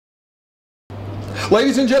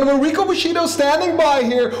Ladies and gentlemen, Rico Bushido standing by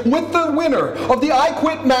here with the winner of the I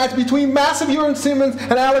Quit match between massive Jurn Simmons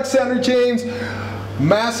and Alexander James.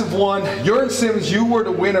 Massive one. Jurn Simmons, you were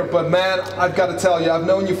the winner, but man, I've got to tell you, I've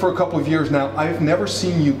known you for a couple of years now. I've never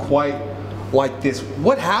seen you quite like this.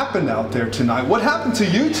 What happened out there tonight? What happened to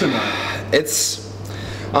you tonight? It's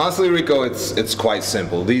honestly, Rico, it's quite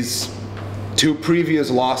simple. These two previous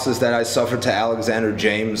losses that I suffered to Alexander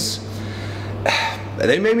James,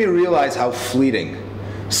 they made me realize how fleeting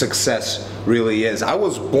success really is. I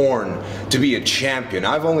was born to be a champion.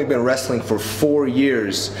 I've only been wrestling for 4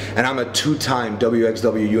 years, and I'm a two-time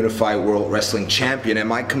WXW Unified World Wrestling Champion, and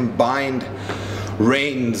my combined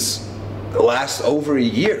reigns last over a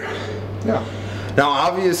year. Yeah. Now,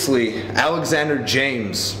 obviously, Alexander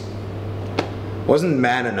James wasn't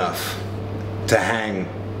man enough to hang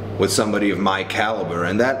with somebody of my caliber,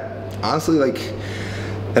 and that, honestly,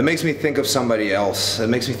 that makes me think of somebody else. It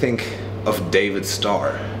makes me think of David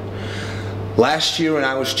Starr. Last year when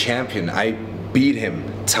I was champion, I beat him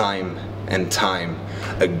time and time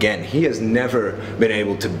again. He has never been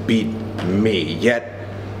able to beat me. Yet,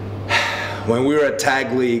 when we were at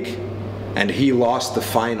Tag League and he lost the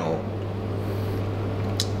final,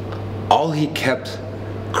 all he kept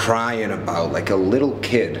crying about, like a little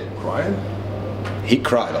kid. Crying? He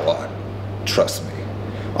cried a lot, trust me.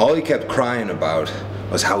 All he kept crying about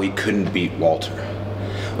was how he couldn't beat Walter,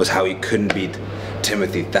 was how he couldn't beat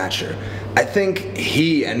Timothy Thatcher. I think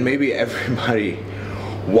he and maybe everybody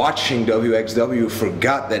watching WXW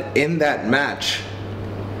forgot that in that match,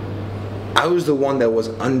 I was the one that was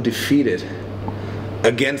undefeated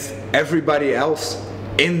against everybody else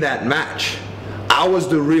in that match. I was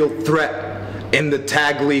the real threat in the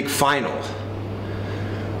Tag League final.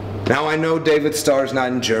 Now I know David Starr's not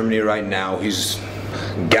in Germany right now. He's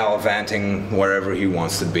gallivanting wherever he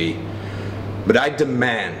wants to be. But I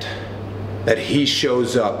demand that he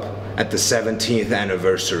shows up at the 17th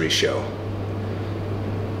anniversary show,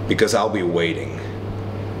 because I'll be waiting,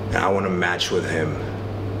 and I want to match with him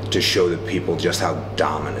to show the people just how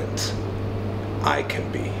dominant I can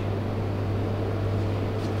be.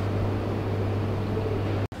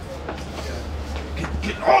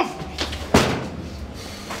 Get off me!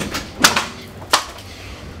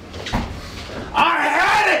 I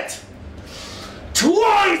had it!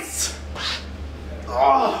 Twice!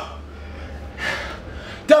 Oh.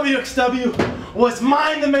 WXW was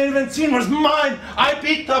mine, the main event scene was mine. I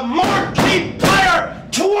beat the marquee player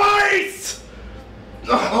twice!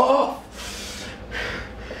 Oh.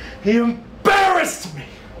 He embarrassed me.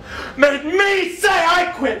 Made me say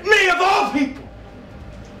I quit. Me of all people.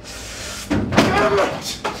 Damn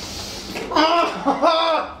it!